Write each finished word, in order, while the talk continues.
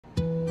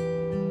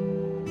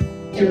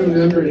you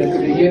remembered at the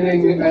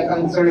beginning,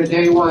 on sort of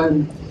day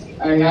one,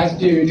 I asked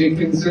you to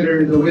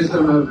consider the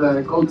wisdom of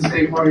Golden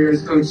State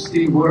Warriors coach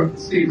Steve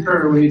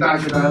Kerr when he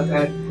talked about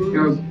that.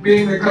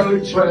 Being the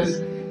coach was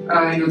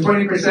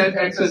 20%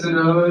 X's and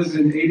O's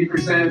and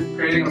 80%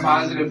 creating a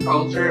positive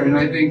culture. And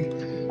I think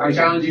I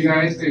challenge you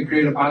guys to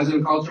create a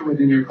positive culture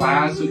within your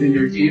class, within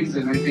your teams,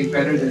 and I think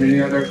better than any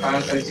other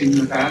class I've seen in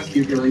the past,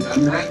 you've really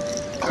done that.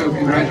 So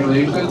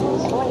congratulations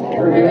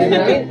for doing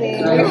that.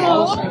 And I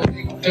also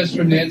think just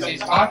from Nancy's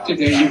talk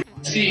today, you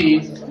can see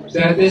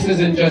that this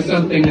isn't just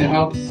something that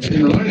helps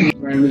in the learning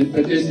environment,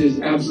 but this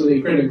is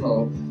absolutely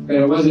critical.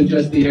 That it wasn't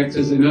just the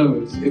X's and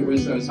O's, it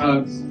was those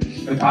hugs,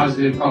 the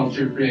positive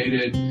culture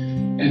created.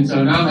 And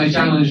so now my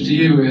challenge to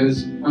you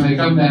is, when I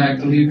come back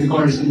to lead the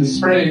course in the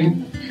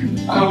spring,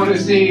 I want to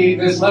see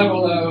this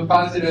level of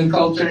positive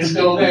culture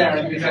still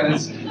there,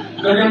 because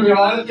there are going to be a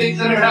lot of things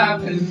that are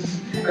happening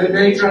that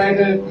may try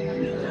to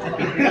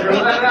throw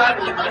that out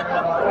of you,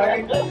 all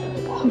right?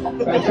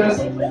 But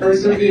just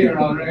persevere,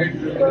 all right?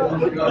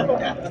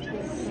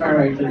 All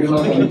right, good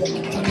luck.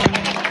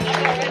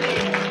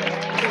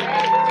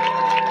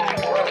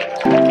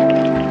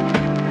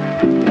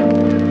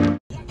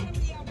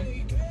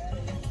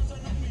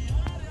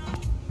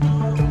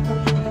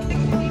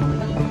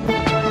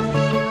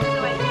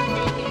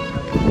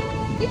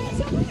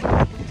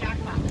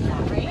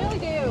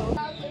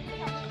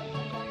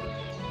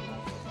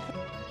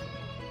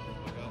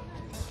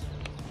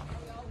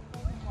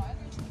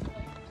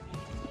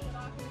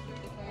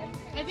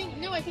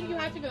 I think you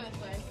have to go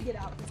this way. Get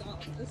out of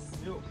this.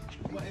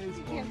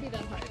 It can't be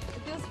that hard.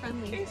 It feels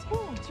friendly. It's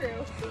cool.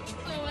 True.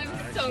 Oh,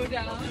 I'm so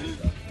down.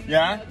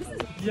 Yeah?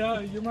 Yeah,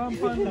 your mom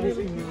found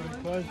asking me a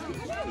question.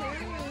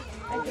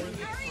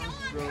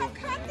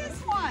 Cut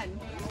this one.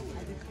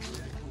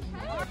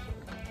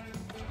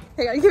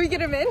 Hang on, can we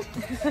get him in?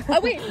 Oh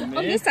wait, on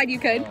this side you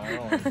could.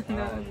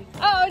 No.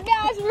 Oh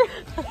gosh,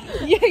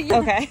 yeah.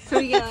 Okay. So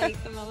we get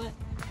like the moment.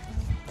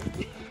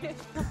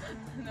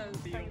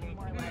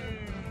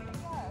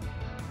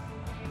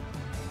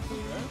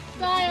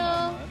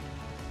 Smile.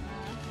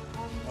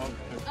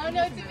 Oh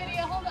no, it's a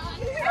video. Hold on.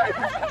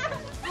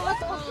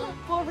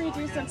 We'll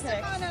redo some pics.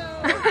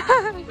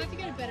 We have to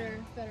get a better.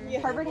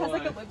 Yeah. Harvard has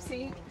like a lip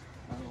sync.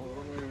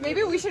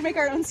 Maybe we should make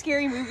our own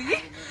scary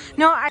movie.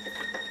 No, I.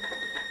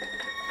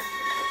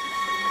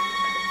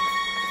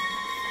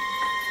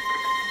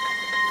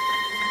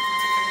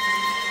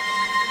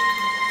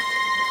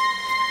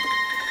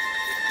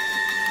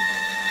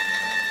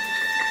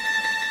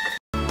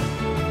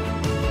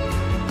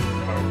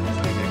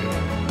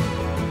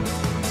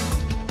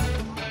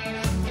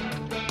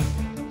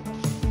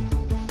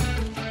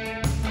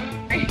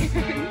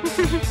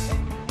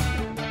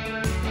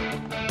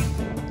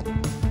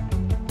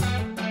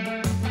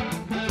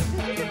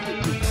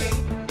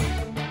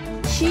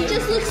 She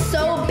just looks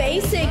so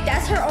basic.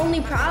 That's her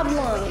only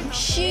problem.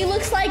 She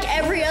looks like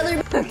every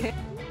other. Okay.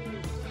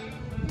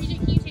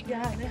 Can you take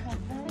Yeah, they have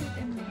that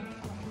in there.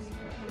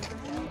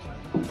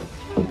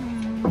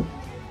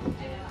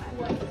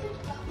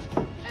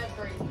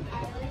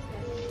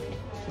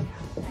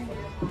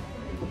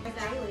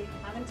 Exactly.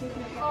 Haven't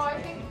taken it yet. Oh,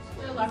 I think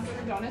we're left with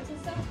the donuts and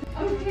stuff.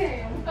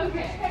 Okay.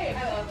 Hey, I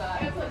love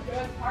that. It's a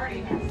good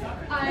party next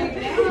summer. I know.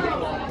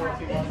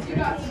 You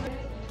got to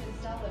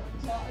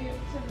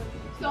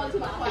sell it to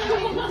the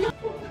class.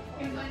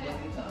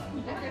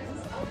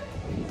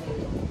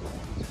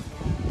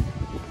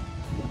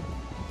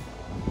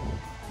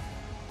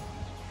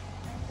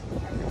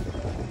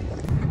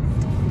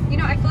 You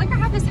know, I feel like I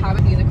had this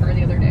habit in the car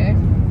the other day.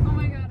 Oh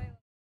my god.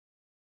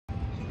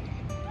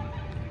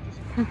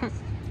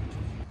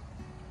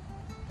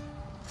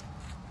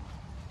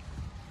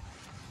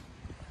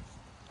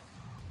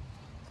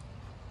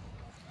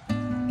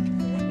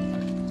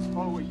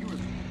 Oh, wait, you were.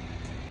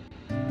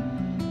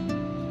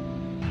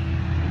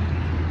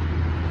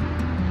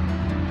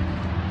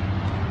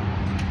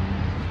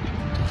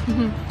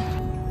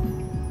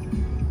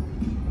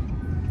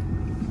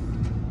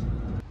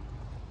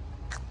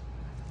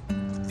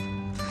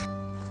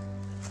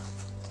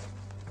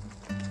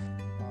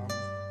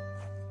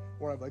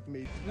 Or I'd like to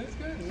meet. That's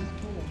good. It was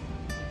cool.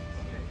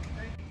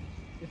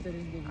 If they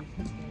didn't give you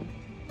consent,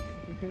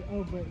 we could.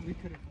 Oh, but we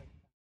could have.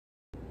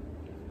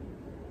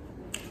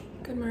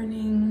 Good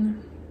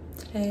morning.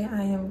 Today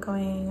I am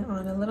going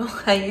on a little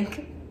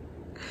hike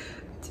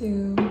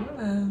to,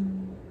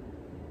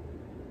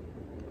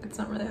 it's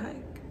not really a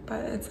hike,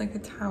 but it's like a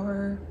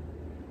tower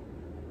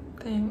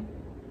thing.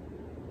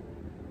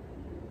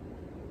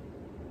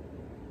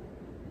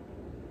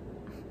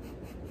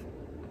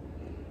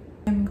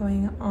 I'm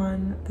going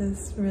on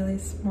this really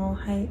small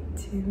hike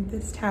to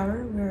this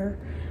tower where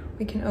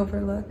we can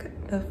overlook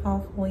the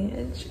fall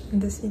foliage.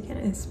 And this weekend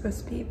is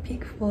supposed to be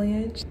peak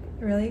foliage.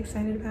 I'm really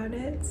excited about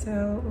it,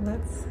 so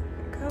let's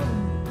go.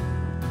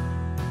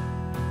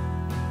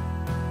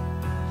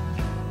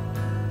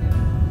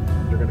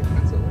 They're gonna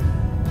cancel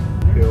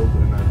it. Build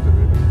an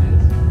activity.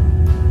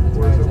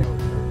 Or is it?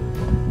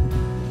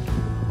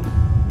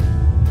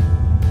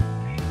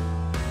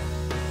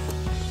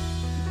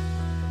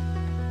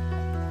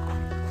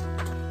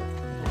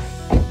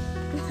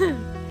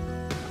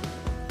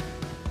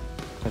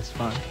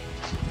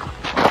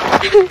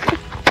 Look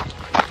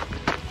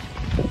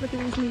at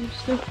these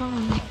leaves, they're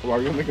fun. Why are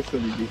we gonna make a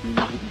silly goofy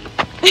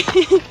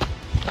movie?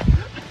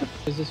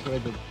 Is this where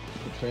the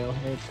trail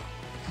heads?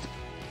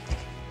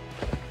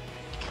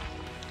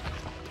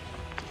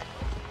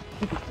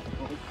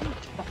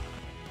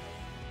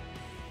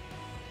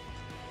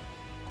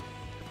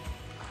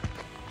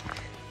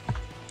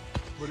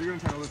 What are you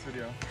gonna title this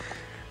video?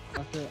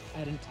 After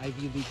at an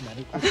Ivy League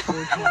medical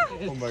school.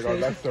 Oh my god,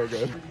 that's so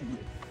good.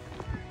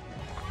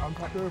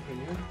 Unpopular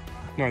opinion?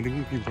 No, I think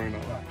we keep going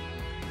on.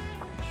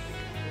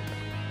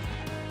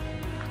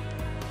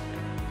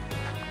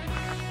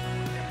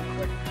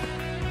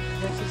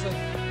 This is like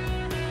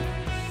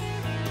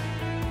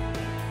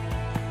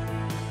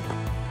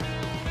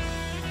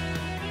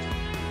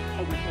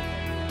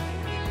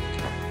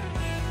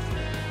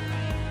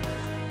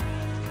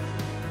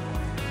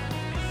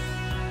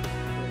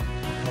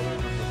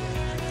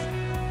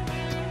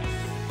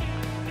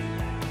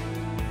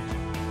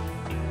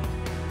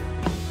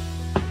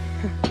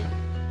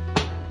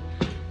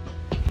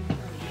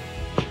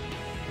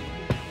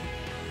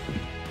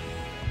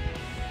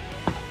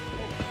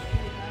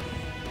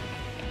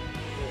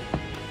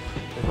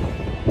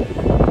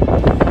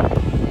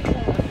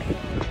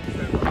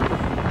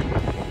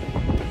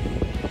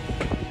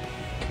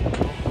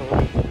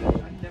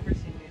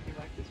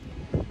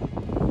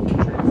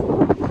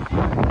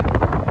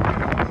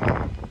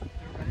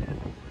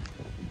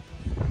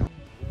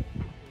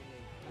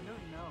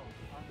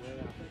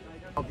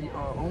The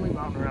only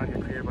mountain around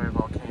here created by a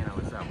volcano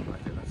is that one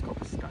right there. That's called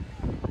the Sky.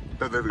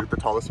 The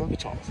tallest one? The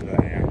tallest.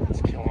 There. It's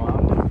a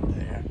kilometer.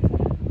 There.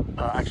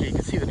 Actually, you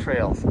can see the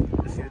trails.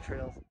 You see the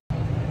trails?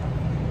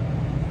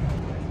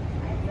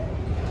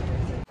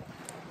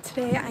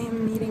 Today I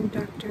am meeting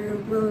Dr.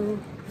 Will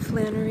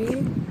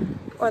Flannery,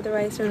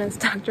 otherwise known as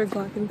Dr.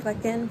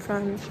 Glaucomflecken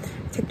from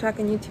TikTok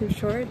and YouTube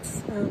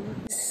Shorts.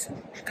 He's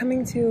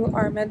coming to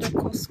our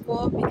medical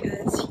school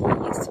because he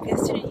used to be a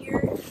student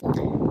here,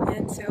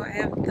 and so I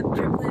have the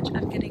privilege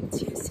of getting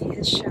to see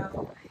his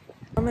show.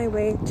 On my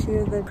way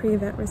to the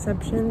pre-event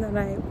reception that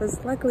I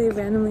was luckily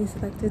randomly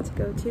selected to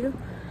go to.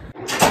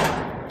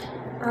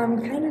 I'm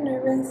kind of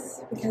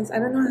nervous because I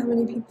don't know how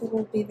many people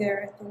will be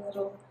there at the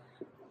little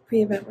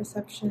pre-event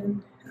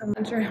reception. I'm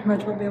not sure how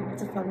much we'll be able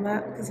to film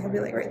that because I'll be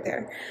like right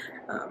there.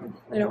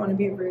 I don't want to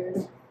be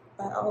rude,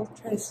 but I'll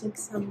try to sneak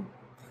some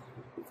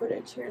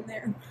footage here and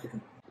there.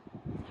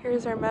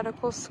 Here's our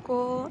medical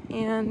school,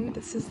 and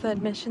this is the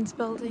admissions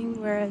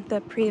building where the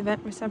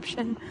pre-event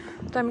reception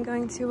that I'm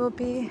going to will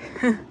be.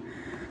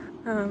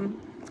 Kind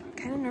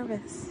of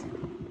nervous.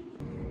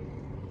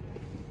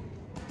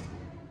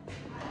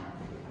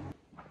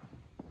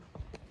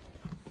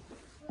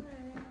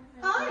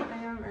 Hi.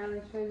 I am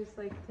early. Should I just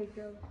like take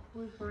a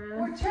loop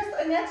around?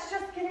 Annette's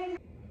just getting.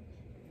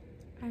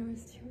 I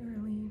was too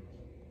early,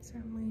 so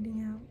I'm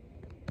waiting out.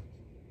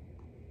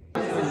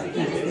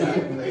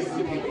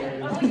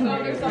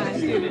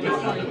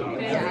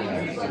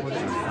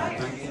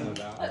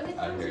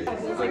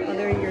 It's like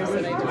other years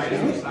that I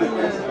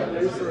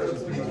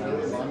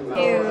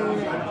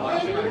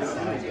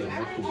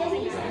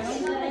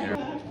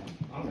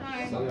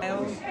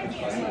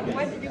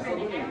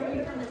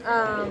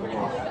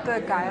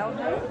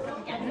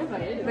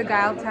the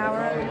Geisel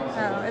Tower.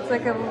 Oh, it's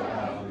like a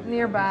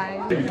nearby.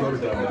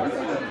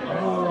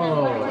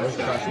 Oh, that's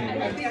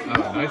fascinating.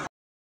 Nice.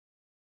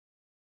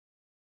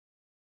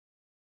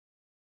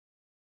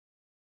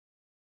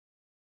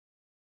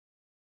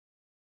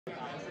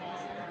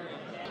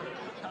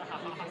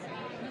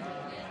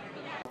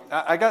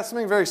 I got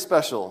something very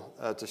special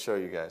to show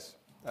you guys.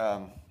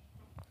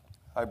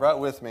 I brought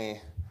with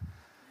me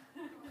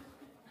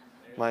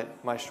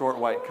my short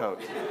white coat.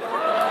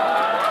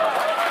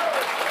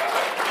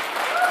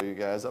 You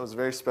guys, that was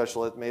very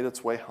special. It made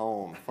its way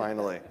home,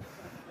 finally.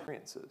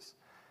 Experiences.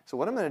 So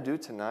what I'm going to do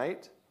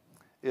tonight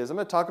is I'm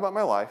going to talk about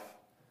my life,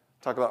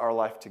 talk about our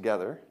life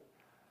together,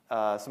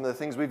 some of the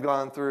things we've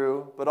gone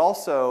through, but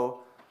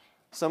also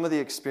some of the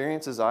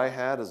experiences I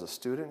had as a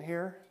student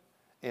here,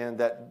 and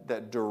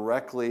that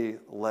directly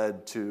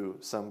led to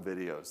some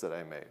videos that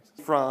I made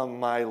from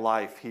my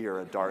life here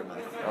at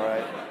Dartmouth, all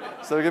right?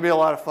 So they're going to be a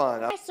lot of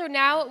fun. So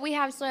now we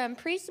have some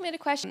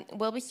pre-submitted questions.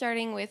 We'll be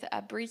starting with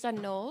Brisa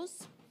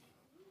Knowles,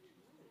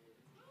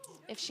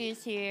 if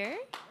she's here.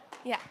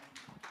 Yeah.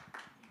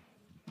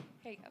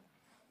 Here you go.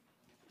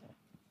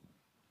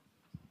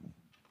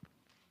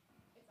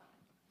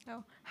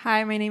 Oh,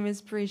 hi, my name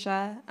is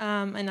Brisha,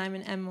 and I'm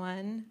an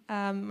M1.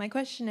 My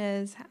question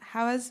is,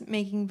 how has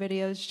making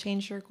videos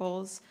changed your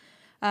goals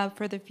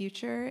for the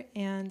future,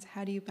 and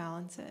how do you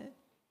balance it?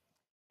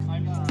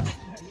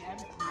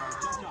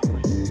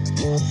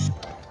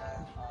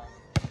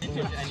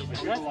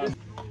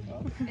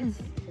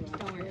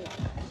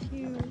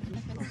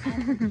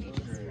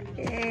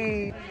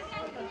 Hey.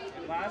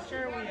 last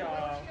year we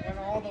went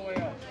all the way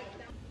up.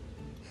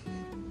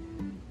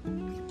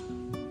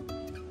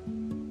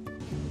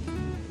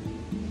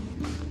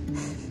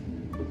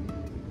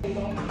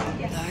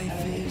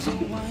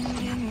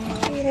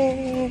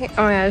 Yay.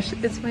 Oh my gosh,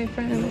 it's my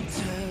friend.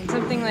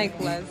 Something like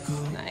less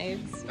nice.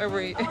 kids. Or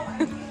wait.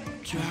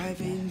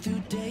 Driving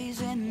through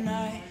days and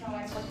nights,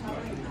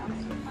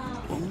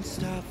 won't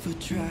stop for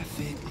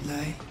traffic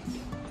lights.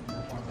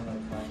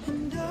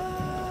 And I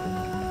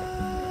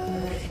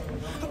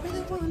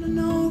really wanna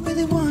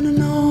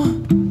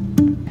know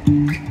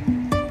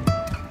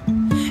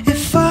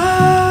if I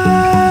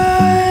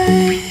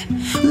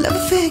will ever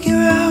figure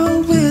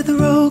out where the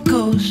road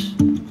goes.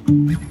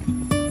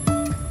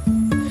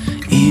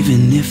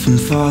 Even if I'm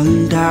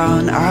falling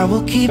down, I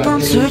will keep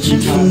on searching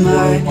for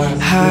my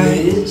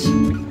highs.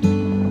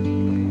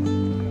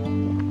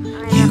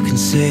 You can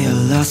say I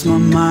lost my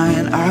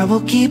mind, I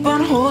will keep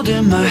on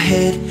holding my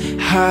head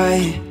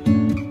high.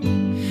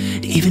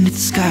 Even if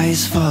the sky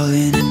is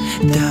falling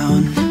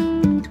down.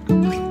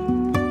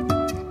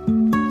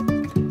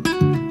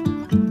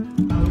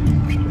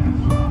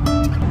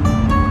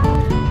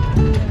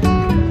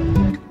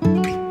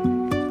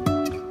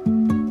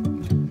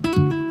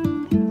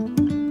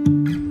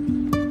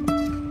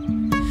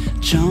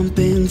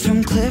 Jumping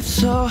from cliffs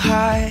so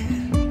high,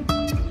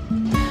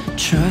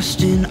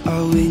 trusting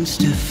our wings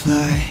to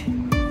fly.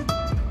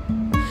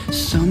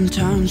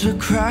 Sometimes we're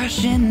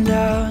crashing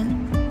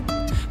down,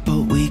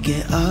 but we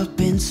get up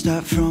and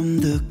start from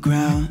the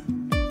ground.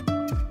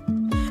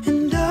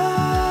 And I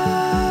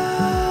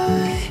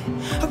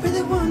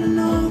really wanna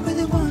know.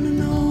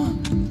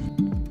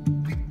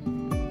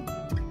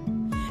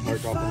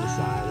 Mark off on the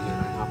side and then I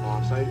hop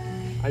off. So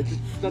I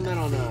just done that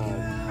on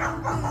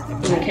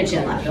In the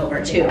kitchen left over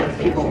too, if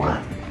people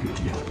want.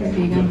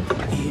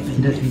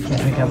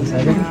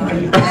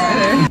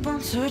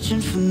 I'm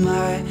searching for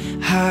my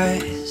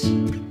highs.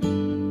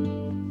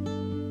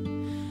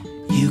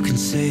 You can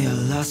say I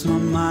lost my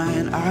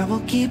mind, I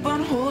will keep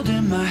on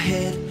holding my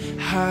head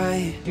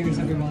high. Cheers,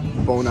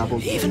 everyone. bone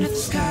apple. Even if the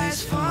sky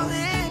is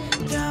falling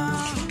down.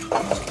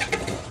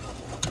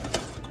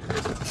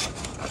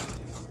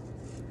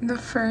 The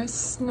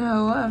first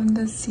snow of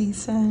the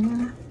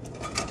season.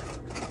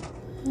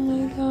 Oh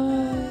my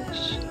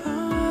gosh.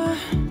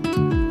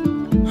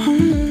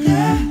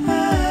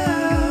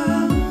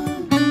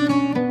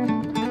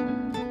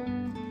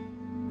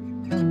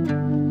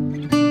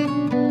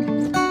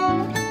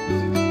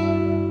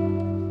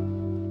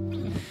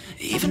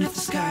 Even if the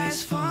sky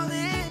is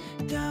falling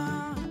down.